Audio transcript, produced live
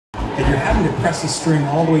and you're having to press the string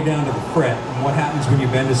all the way down to the fret. And what happens when you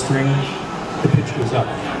bend a string? The pitch goes up.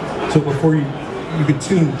 So before you can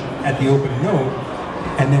tune at the open note,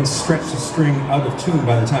 and then stretch the string out of tune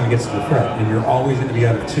by the time it gets to the fret, and you're always going to be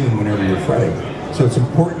out of tune whenever you're fretting. So it's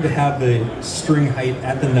important to have the string height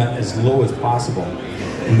at the nut as low as possible.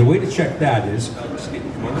 And the way to check that is,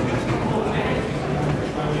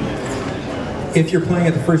 if you're playing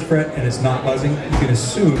at the first fret and it's not buzzing, you can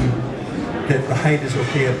assume that the height is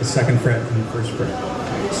okay at the second fret and the first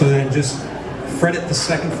fret. So then just fret at the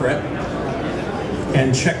second fret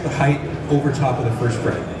and check the height over top of the first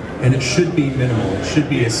fret. And it should be minimal. It should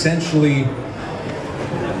be essentially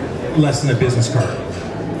less than a business card.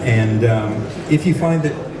 And if you find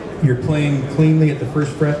that you're playing cleanly at the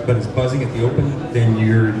first fret, but it's buzzing at the open, then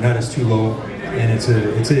your nut is too low. And it's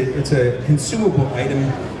a consumable item.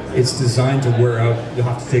 It's designed to wear out. You'll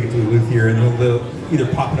have to take it to a luthier, and they'll either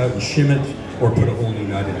pop it out and shim it, or put a whole new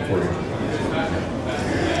nut in for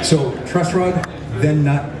you. So truss rod, then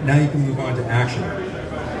nut. Now you can move on to action.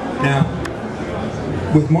 Now,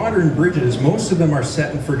 with modern bridges, most of them are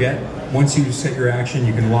set and forget. Once you set your action,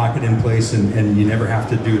 you can lock it in place, and you never have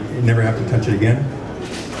to do it. You never have to touch it again.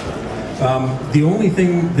 The only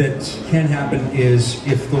thing that can happen is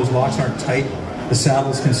if those locks aren't tight, the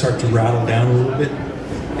saddles can start to rattle down a little bit.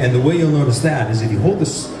 And the way you'll notice that is if you hold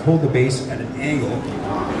the bass at an angle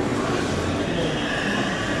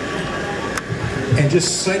and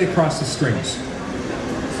just sight across the strings.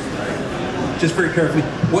 Just very carefully.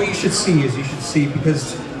 What you should see is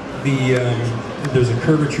because there's a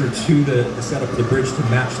curvature to the setup of the bridge to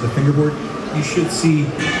match the fingerboard, you should see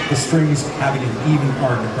the strings having an even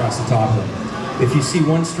arc across the top of them. If you see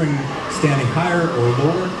one string standing higher or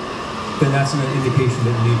lower, then that's an indication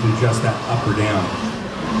that you need to adjust that up or down.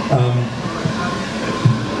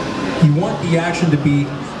 You want the action to be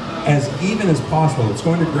as even as possible. It's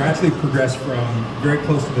going to gradually progress from very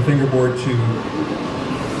close to the fingerboard to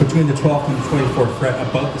between the 12th and the 24th fret,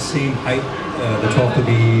 about the same height. The 12th to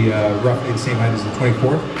be roughly the same height as the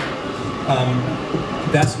 24th.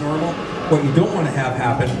 That's normal. What you don't want to have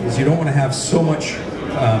happen is you don't want to have so much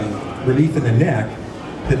relief in the neck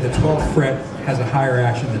that the 12th fret has a higher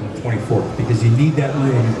action than the 24th, because you need that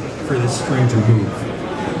room for the string to move.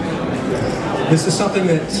 This is something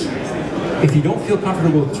that, if you don't feel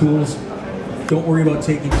comfortable with tools, don't worry about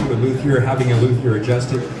taking to a luthier, having a luthier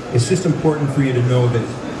adjust it. It's just important for you to know that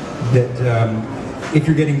if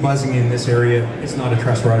you're getting buzzing in this area, it's not a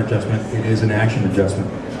truss rod adjustment, it is an action adjustment.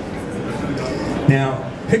 Now,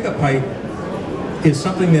 pickup height is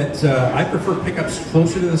something that I prefer pickups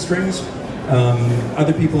closer to the strings.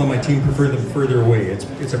 Other people on my team prefer them further away.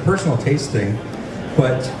 It's a personal taste thing,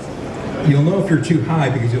 but you'll know if you're too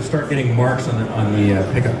high because you'll start getting marks on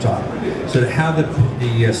the pickup top. So to have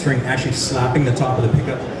the string actually slapping the top of the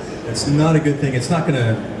pickup, that's not a good thing. It's not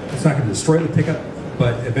gonna destroy the pickup,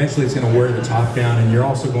 but eventually it's gonna wear the top down, and you're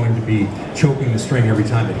also going to be choking the string every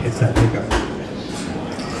time it hits that pickup.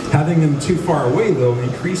 Having them too far away, though,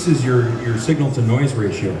 increases your signal to noise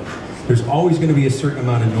ratio. There's always going to be a certain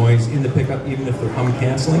amount of noise in the pickup, even if they're hum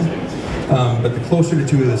canceling. But the closer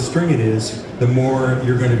to the string it is, the more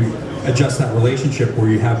you're going to adjust that relationship where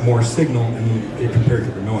you have more signal compared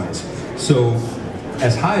to the noise. So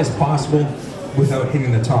as high as possible without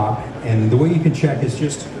hitting the top. And the way you can check is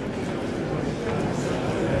just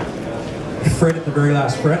fret at the very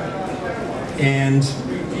last fret, and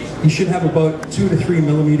you should have about 2 to 3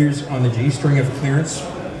 millimeters on the G string of clearance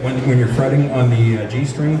when you're fretting on the G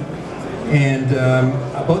string, and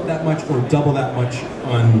about that much or double that much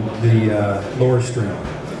on the lower string.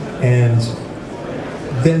 And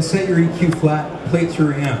then set your EQ flat, play it through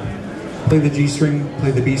your amp. Play the G string,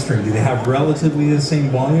 play the B string. Do they have relatively the same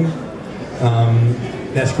volume?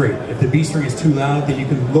 That's great. If the B string is too loud, then you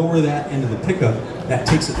can lower that into the pickup. That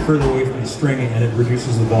takes it further away from the string, and it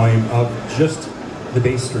reduces the volume of just the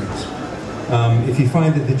bass strings. If you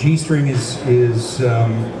find that the G string is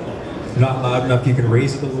not loud enough, you can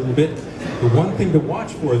raise it a little bit. The one thing to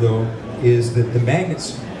watch for, though, is that the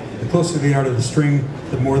magnets, the closer they are to the string,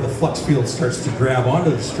 the more the flux field starts to grab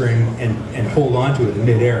onto the string and hold onto it in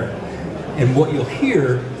midair. And what you'll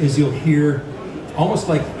hear is almost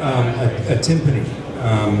like a timpani,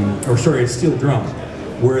 or sorry, a steel drum,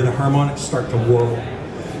 where the harmonics start to warble.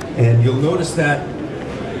 And you'll notice that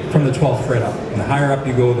from the 12th fret up. And the higher up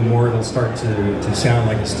you go, the more it'll start to sound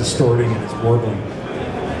like it's distorting and it's warbling.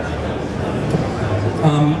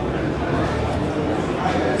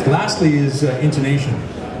 Lastly is intonation.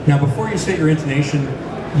 Now, before you set your intonation,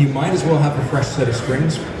 you might as well have a fresh set of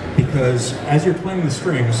strings, because as you're playing the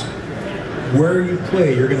strings, where you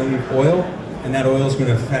play, you're going to leave oil, and that oil is going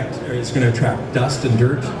to attract dust and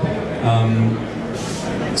dirt.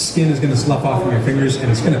 skin is going to slough off from your fingers, and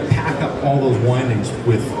it's going to pack up all those windings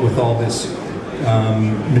with all this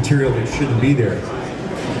material that shouldn't be there.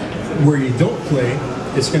 Where you don't play,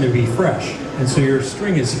 it's going to be fresh, and so your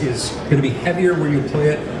string is going to be heavier where you play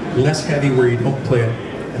it, less heavy where you don't play it,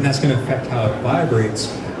 and that's going to affect how it vibrates,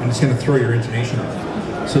 and it's going to throw your intonation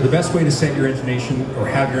off. So the best way to set your intonation, or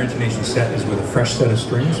have your intonation set, is with a fresh set of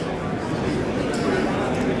strings.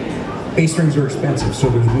 Bass strings are expensive, so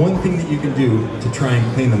there's one thing that you can do to try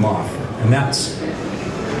and clean them off, and that's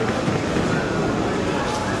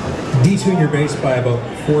detune your bass by about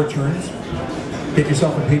 4 turns. Get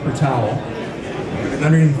yourself a paper towel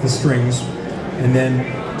underneath the strings, and then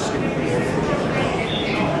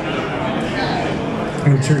I'm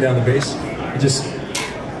going to turn down the bass and just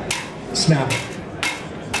snap it.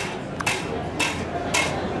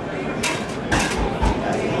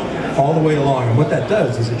 All the way along, and what that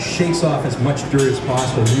does is it shakes off as much dirt as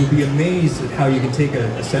possible. You'll be amazed at how you can take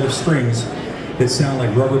a set of strings that sound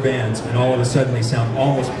like rubber bands, and all of a sudden they sound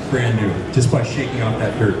almost brand new just by shaking off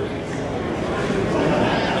that dirt.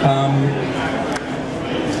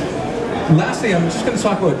 Lastly, I'm just going to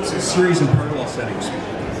talk about series and parallel settings.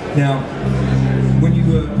 Now, when you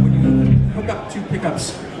hook up 2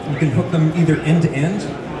 pickups, you can hook them either end to end,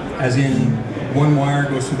 as in one wire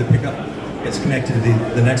goes through the pickup, gets connected to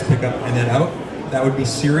the next pickup, and then out. That would be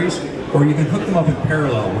series. Or you can hook them up in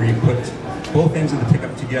parallel, where you put both ends of the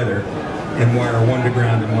pickup together and wire one to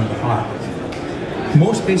ground and one to hot.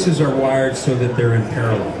 Most basses are wired so that they're in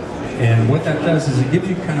parallel. And what that does is it gives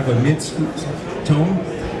you kind of a mid-scoop tone,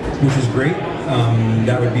 which is great.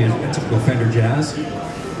 That would be a typical Fender Jazz.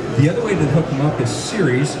 The other way to hook them up is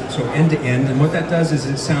series, so end to end. And what that does is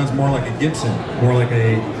it sounds more like a Gibson, more like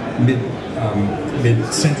a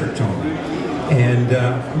mid-centric tone. And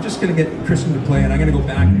I'm just going to get Christian to play, and I'm going to go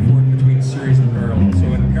back and forth between series and parallel.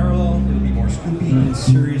 So in parallel, it'll be more scoopy, in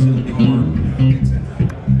series, it'll be more mid-centric.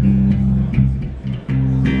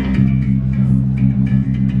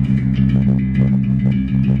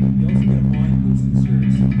 You also get a volume boost in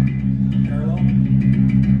series. Parallel,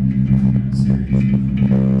 series.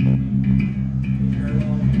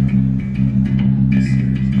 Parallel,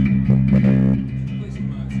 series. Play some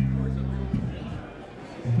chords up there.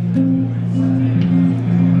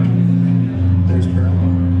 There's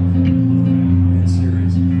parallel and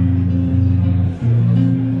series.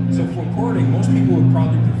 So for chording, most people would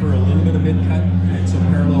probably prefer a little bit of mid-cut, and so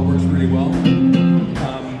parallel works really well.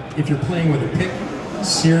 If you're playing with a pick,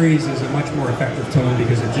 series is a much more effective tone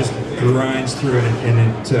because it just grinds through it, and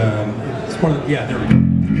it's one of the, yeah, there we go.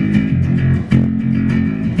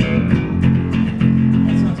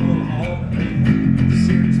 That sounds a little hollow.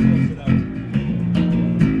 Series closes it out.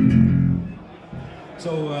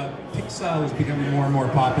 So pick style is becoming more and more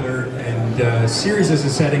popular, and series is a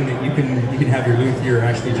setting that you can have your luthier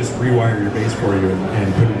actually just rewire your bass for you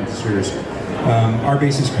and put it into series. Our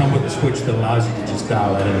basses come with a switch that allows you to just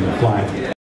dial that in and apply.